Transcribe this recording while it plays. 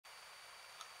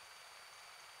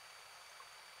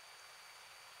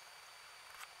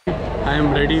I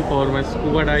am ready for my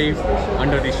scuba dive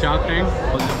under the shark tank.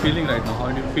 How's the feeling right now? How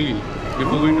do you feel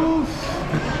before going down?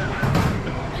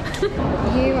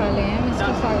 ये वाले हैं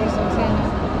mister सागर Saxena.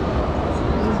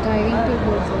 He's diving too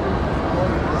good.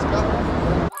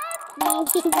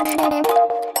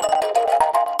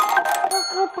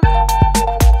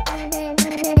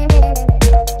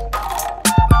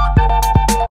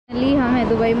 हम हैं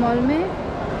Dubai mall में.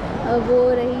 वो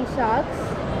रही sharks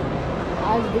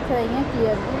आज दिख रही हैं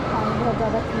क्लियरली. पानी बहुत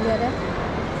ज़्यादा क्लियर है.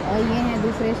 और ये हैं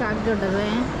दूसरे शार्क जो डर रहे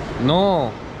हैं. No.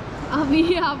 अभी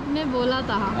आपने बोला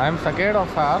था I am scared of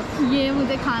sharks. ये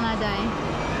मुझे खाना जाए.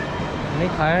 नहीं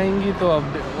खाएंगी तो अब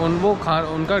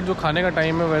उनका जो खाने का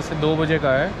टाइम है वैसे 2 बजे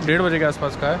का है, 1:30 बजे के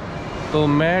आसपास का है. तो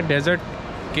मैं डेजर्ट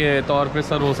के तौर पे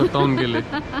सर्व हो सकता हूँ उनके लिए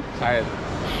शायद.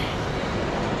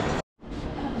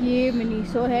 ये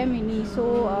मिनीसो है. मिनीसो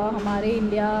हमारे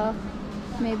इंडिया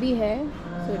में भी है.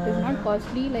 So it is not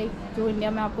costly. Like जो इंडिया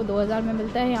में आपको 2000 में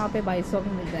मिलता है यहाँ पे 2200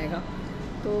 में मिल जाएगा.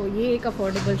 तो ये एक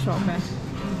अफोर्डेबल शॉप है.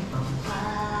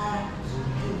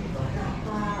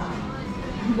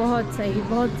 बहुत सही,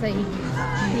 बहुत सही.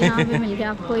 यहाँ पे मिल गया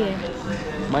आपको ये.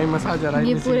 माई मसाज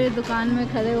ये पूरे दुकान में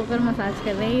खड़े होकर मसाज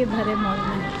कर रहे हैं ये भरे मॉल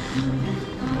में.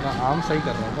 आम सही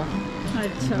कर रहा था.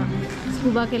 अच्छा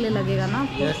स्कूबा के लिए लगेगा ना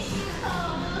आपको.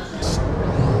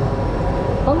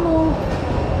 हेलो.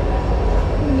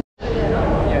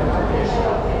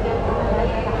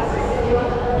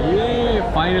 ये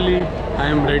finally I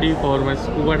am ready for my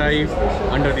scuba dive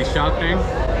under the shark tank.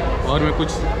 और मैं कुछ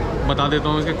बता देता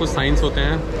हूँ. इसके कुछ साइंस होते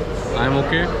हैं. I am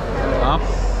okay, up,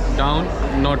 down,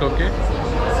 not okay.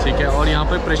 ठीक है. और यहाँ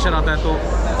पर प्रेशर आता है तो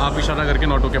आप इशारा करके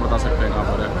नॉट ओके बता सकते हैं कहाँ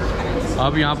पर है.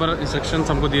 अब यहाँ पर इंस्ट्रक्शंस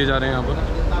हमको दिए जा रहे हैं यहाँ पर.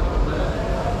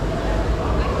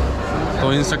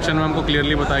 तो इंस्ट्रक्शन में हमको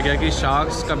क्लियरली बताया गया कि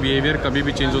शार्क्स का बिहेवियर कभी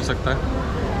भी चेंज हो सकता है.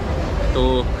 तो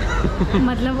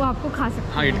मतलब वो आपको खा सकते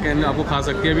हैं. हाँ, इट कैन आपको खा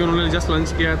सकती है. अभी उन्होंने जस्ट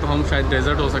लंच किया है तो हम शायद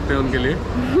डेजर्ट हो सकते हैं उनके लिए.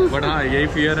 बट हाँ, यही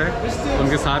फियर है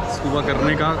उनके साथ स्कूबा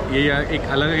करने का. यही एक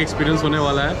अलग एक्सपीरियंस होने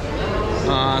वाला है.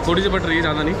 थोड़ी सी बट रही है,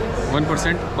 ज़्यादा नहीं,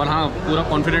 1%. पर हाँ, पूरा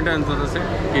कॉन्फिडेंट है अंदर से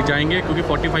कि जाएंगे, क्योंकि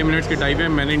 45 मिनट्स की डाइव है.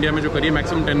 मैंने इंडिया में जो करी है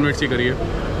मैक्सिमम 10 मिनट्स की करी है.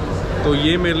 तो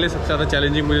ये मेरे लिए सबसे ज़्यादा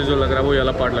चैलेंजिंग मुझे जो लग रहा है वो ये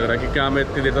वाला पार्ट लग रहा है कि क्या मैं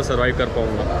इतनी देर तक सर्वाइव कर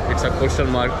पाऊँगा. It's a question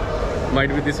mark. Might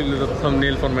be this will the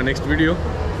thumbnail for my next video.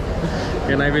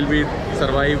 And I will be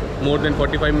survive more than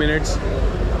 45 minutes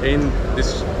in this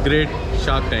great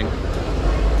shark tank.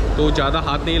 तो ज़्यादा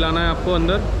हाथ नहीं लाना है आपको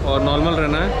अंदर और नॉर्मल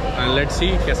रहना है. एंड लेट्स सी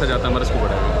कैसा जाता है हमारा scuba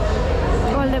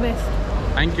diving. All the best.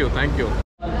 Thank you, thank you.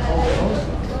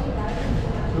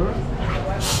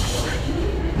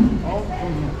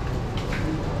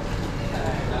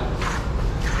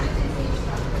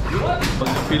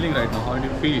 What's the feeling right now? How do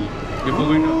you feel before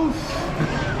going down?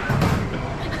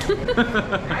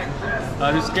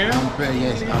 Are you scared?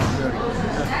 Yes, I'm very.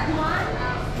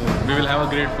 We will have a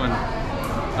great fun.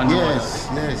 Yes,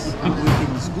 yes.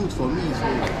 It's good for me as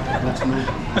well. But no,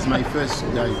 it's my first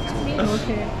dive.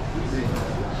 Okay.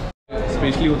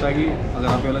 Specially होता है कि अगर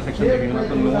आप ये वाला section देखेंगे ना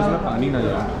तो नोज में पानी ना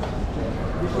जाए.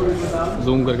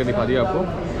 जूम करके दिखा दिया आपको.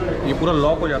 ये पूरा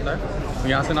लॉक हो जाता है.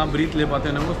 यहाँ से ना आप ब्रीथ ले पाते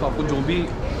हैं ना, तो आपको जो भी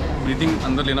ब्रीथिंग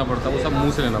अंदर लेना पड़ता है वो सब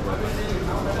मुंह से लेना पड़ता है.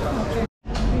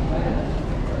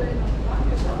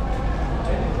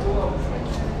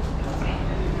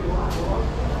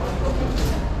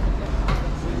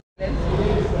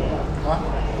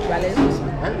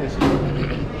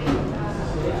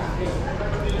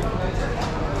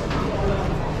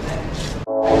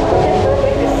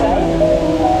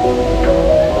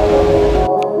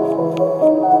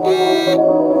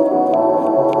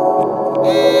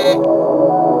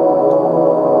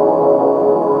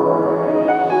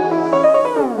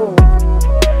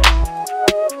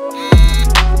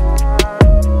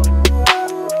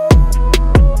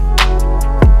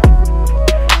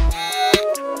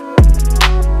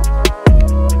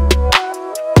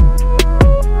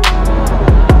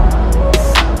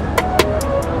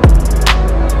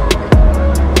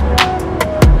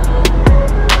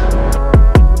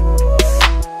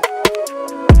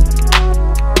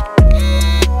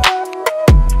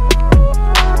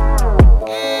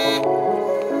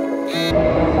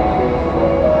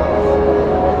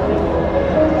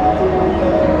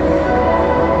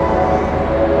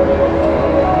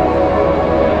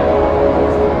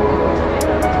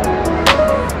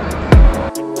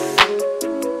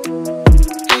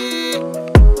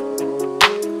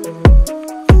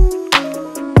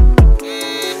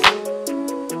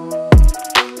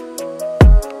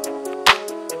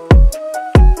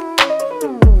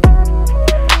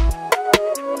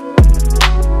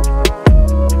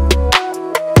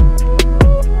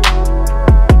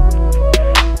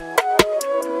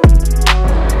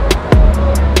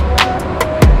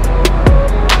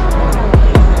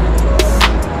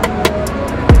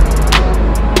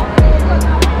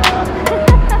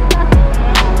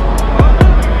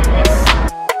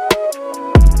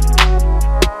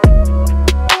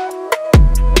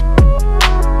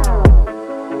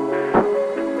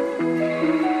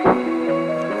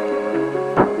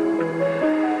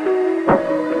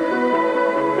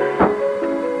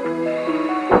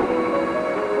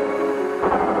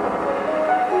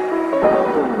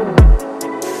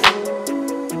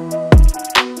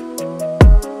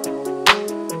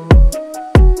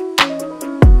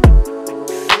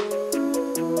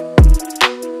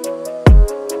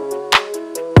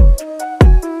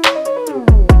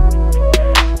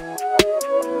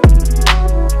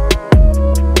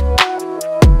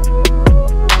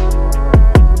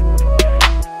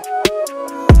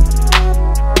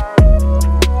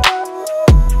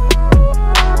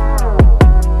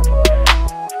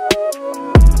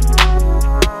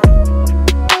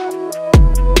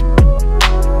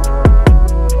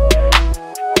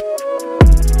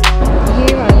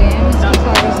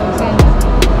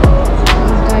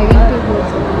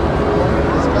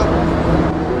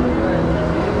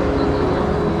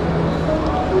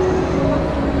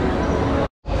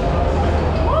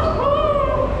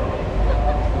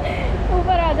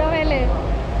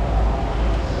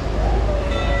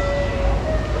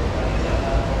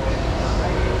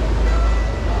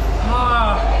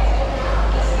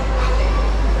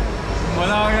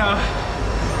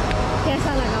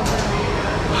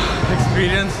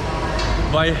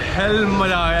 भाई हेल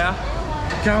मज़ा आया,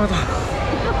 क्या बता।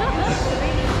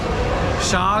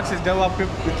 शार्क्स जब आपके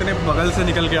इतने बगल से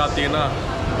निकल के आती है ना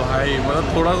भाई, मतलब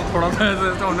थोड़ा सा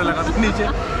ऐसा होने लगा था नीचे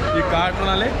ये काट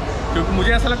बना ले, क्योंकि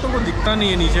मुझे ऐसा लगता है वो दिखता नहीं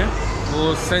है नीचे, वो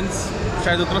सेंस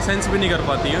शायद उतना सेंस भी नहीं कर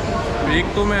पाती है। तो एक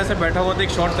तो मैं ऐसे बैठा हुआ था,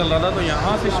 एक शॉट चल रहा था, तो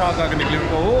यहाँ से शार्क आके निकले,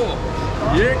 ओ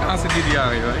ये कहाँ से दीदी आ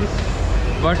गई भाई,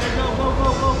 बट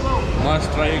मस्ट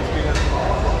ट्राई एक्सपीरियंस।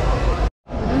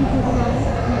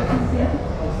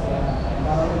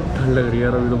 ठंड लग रही है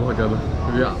यार अभी तो बहुत ज़्यादा,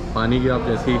 क्योंकि पानी की आप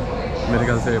जैसी मेरे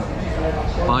ख्याल से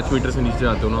 5 मीटर से नीचे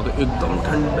आते हो ना, तो एकदम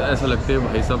ठंड ऐसा लगते है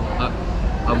भाई साहब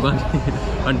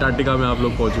अंटार्कटिका में आप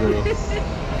लोग पहुँच गए हो।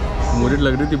 मुझे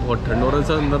लग रही थी बहुत ठंड, और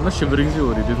ऐसा अंदर ना शिवरिंग सी हो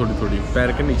रही थी थोड़ी थोड़ी पैर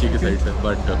के नीचे की साइड से,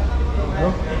 but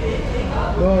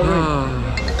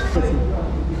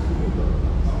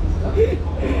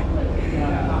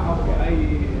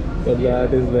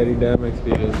that is very damn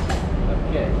experience.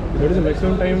 What is the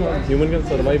maximum time a human can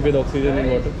survive with oxygen in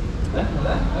water?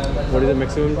 What is the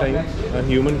maximum time a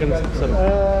human can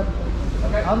survive?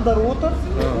 Underwater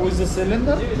with the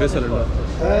cylinder. With cylinder.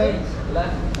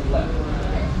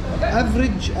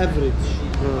 Average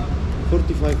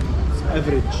 45 minutes.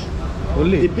 Average.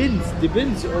 Only?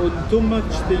 Depends on too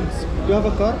much things. You have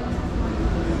a car?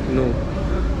 No.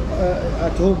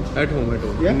 At home. At home.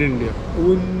 Yeah? In India.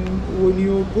 When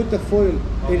you put a foil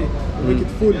in it, make it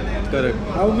full. Correct.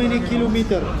 How many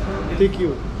kilometers take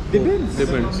you? Depends.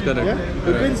 Depends. Correct. Yeah? Correct.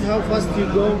 Depends how fast you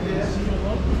go,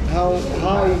 how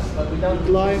high you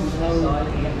climb, how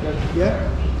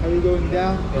you going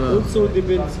down. Also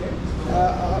depends.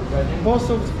 Most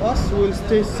of us will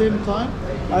stay same time.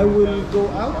 I will go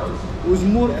out with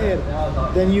more air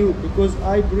than you, because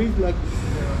I breathe like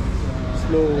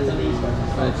slow.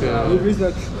 Okay. You breathe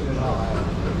like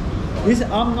this.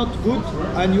 I'm not good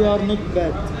and you are not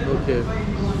bad. Okay.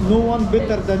 No one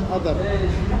better than other.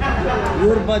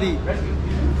 Your body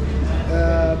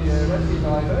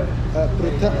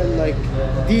like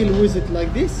deal with it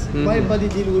like this. My body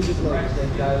deal with it like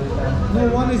this. No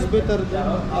one is better than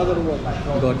other one.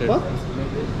 Got it. But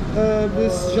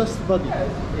this just body.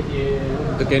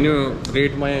 So can you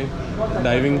rate my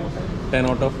diving 10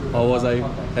 out of, how was I?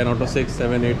 10 out of 6,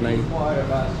 7, 8, 9.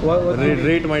 What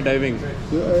Rate my diving.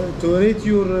 to rate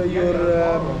your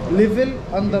level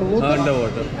underwater.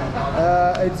 Underwater.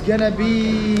 It's gonna be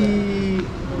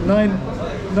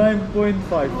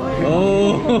 9.5. Oh,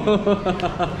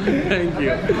 thank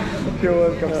you. You're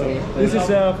welcome, sir. This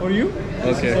is for you.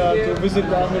 This Okay. is to visit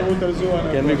the underwater zoo. And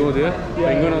Can we go there? Yeah.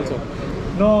 Penguin also.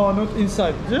 No, not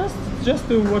inside. Just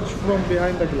to watch from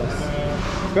behind the glass.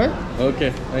 Okay?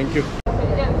 Okay, thank you.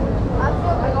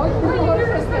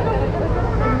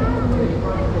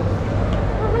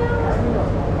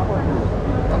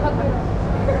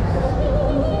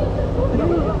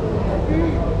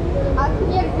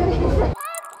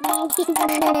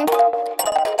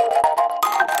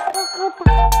 Thank you.